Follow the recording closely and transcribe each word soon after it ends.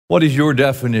What is your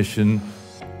definition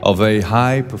of a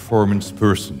high-performance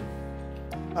person?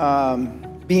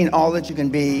 Being all that you can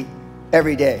be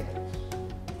every day.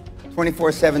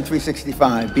 24/7,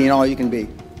 365, being all you can be.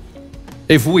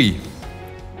 If we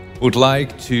would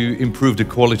like to improve the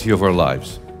quality of our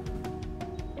lives,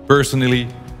 personally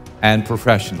and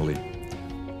professionally,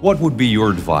 what would be your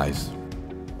advice?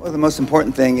 Well, the most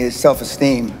important thing is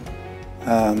self-esteem.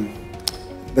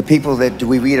 The people that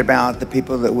we read about, the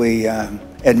people that we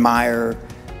admire,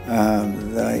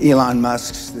 the Elon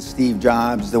Musks, the Steve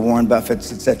Jobs, the Warren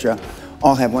Buffetts, etc.,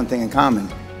 all have one thing in common.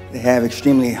 They have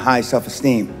extremely high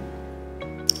self-esteem.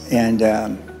 And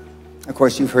of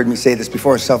course, you've heard me say this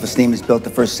before, self-esteem is built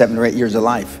the first 7 or 8 years of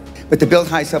life. But to build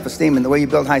high self-esteem, and the way you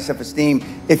build high self-esteem,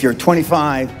 if you're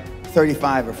 25,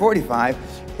 35, or 45,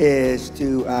 is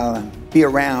to be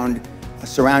around,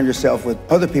 surround yourself with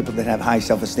other people that have high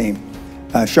self-esteem.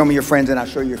 Show me your friends and I'll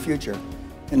show you your future.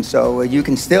 And so you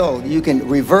can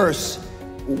reverse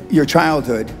your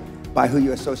childhood by who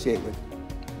you associate with.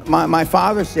 My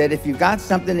father said, if you've got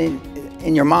something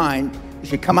in your mind, it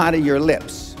should come out of your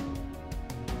lips.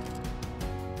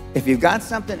 If you've got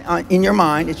something in your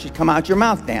mind, it should come out your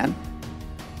mouth, Dan.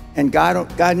 And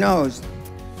God knows,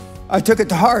 I took it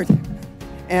to heart,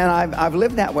 and I've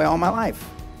lived that way all my life,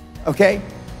 okay?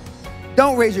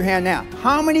 Don't raise your hand now.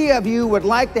 How many of you would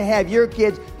like to have your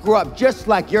kids grow up just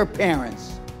like your parents?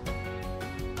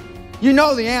 You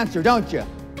know the answer, don't you?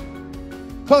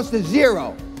 Close to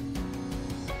zero.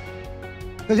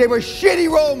 Because they were shitty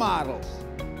role models.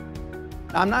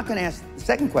 Now, I'm not going to ask the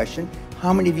second question.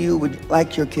 How many of you would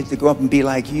like your kids to grow up and be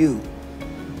like you?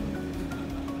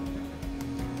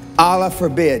 Allah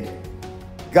forbid.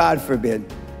 God forbid.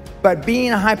 But being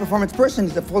a high-performance person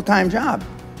is a full-time job.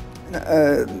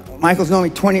 Michael's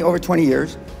known me over 20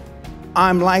 years.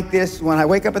 I'm like this when I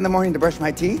wake up in the morning to brush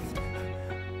my teeth.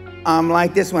 I'm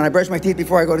like this when I brush my teeth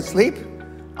before I go to sleep.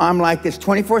 I'm like this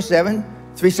 24/7,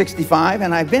 365,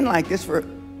 and I've been like this for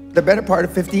the better part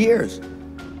of 50 years.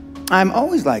 I'm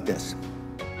always like this.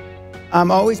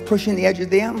 I'm always pushing the edge of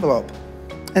the envelope.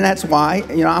 And that's why,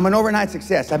 I'm an overnight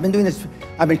success. I've been doing this,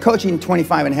 I've been coaching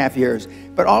 25 and a half years,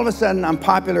 but all of a sudden I'm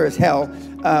popular as hell,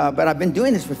 but I've been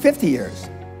doing this for 50 years.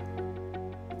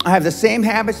 I have the same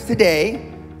habits today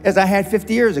as I had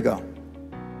 50 years ago.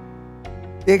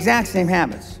 The exact same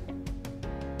habits.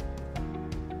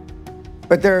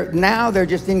 But they're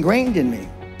just ingrained in me.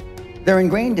 They're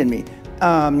ingrained in me.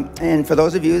 And for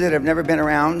those of you that have never been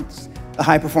around the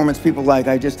high-performance people like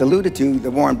I just alluded to, the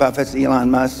Warren Buffetts,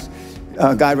 Elon Musk,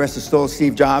 God rest his soul,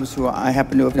 Steve Jobs, who I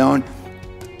happen to have known,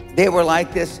 they were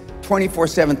like this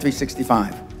 24/7,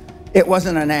 365. It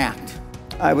wasn't an act.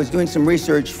 I was doing some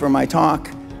research for my talk,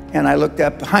 and I looked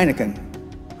up Heineken.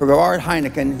 Gerard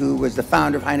Heineken, who was the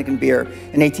founder of Heineken beer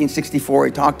in 1864,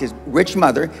 he talked his rich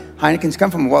mother. Heineken's come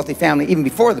from a wealthy family even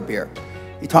before the beer.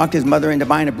 He talked his mother into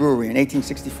buying a brewery in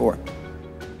 1864,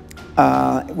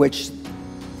 which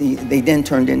they then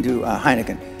turned into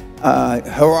Heineken.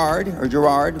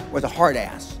 Gerard was a hard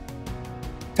ass,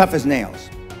 tough as nails.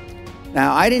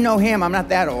 Now, I didn't know him, I'm not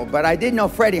that old, but I did know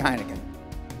Freddie Heineken,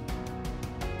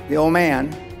 the old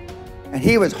man, and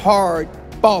he was hard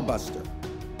ball buster.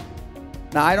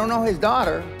 Now, I don't know his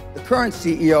daughter, the current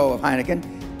CEO of Heineken,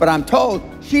 but I'm told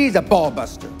she's a ball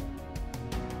buster.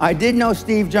 I did know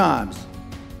Steve Jobs.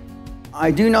 I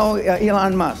do know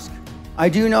Elon Musk. I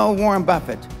do know Warren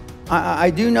Buffett. I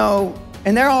do know,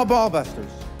 and they're all ball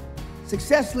busters.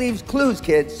 Success leaves clues,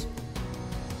 kids.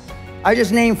 I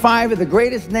just named 5 of the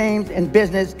greatest names in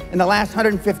business in the last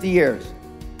 150 years.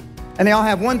 And they all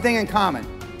have one thing in common.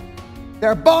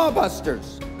 They're ball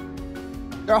busters.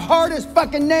 They're hard as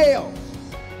fucking nails.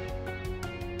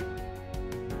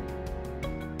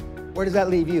 Where does that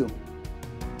leave you?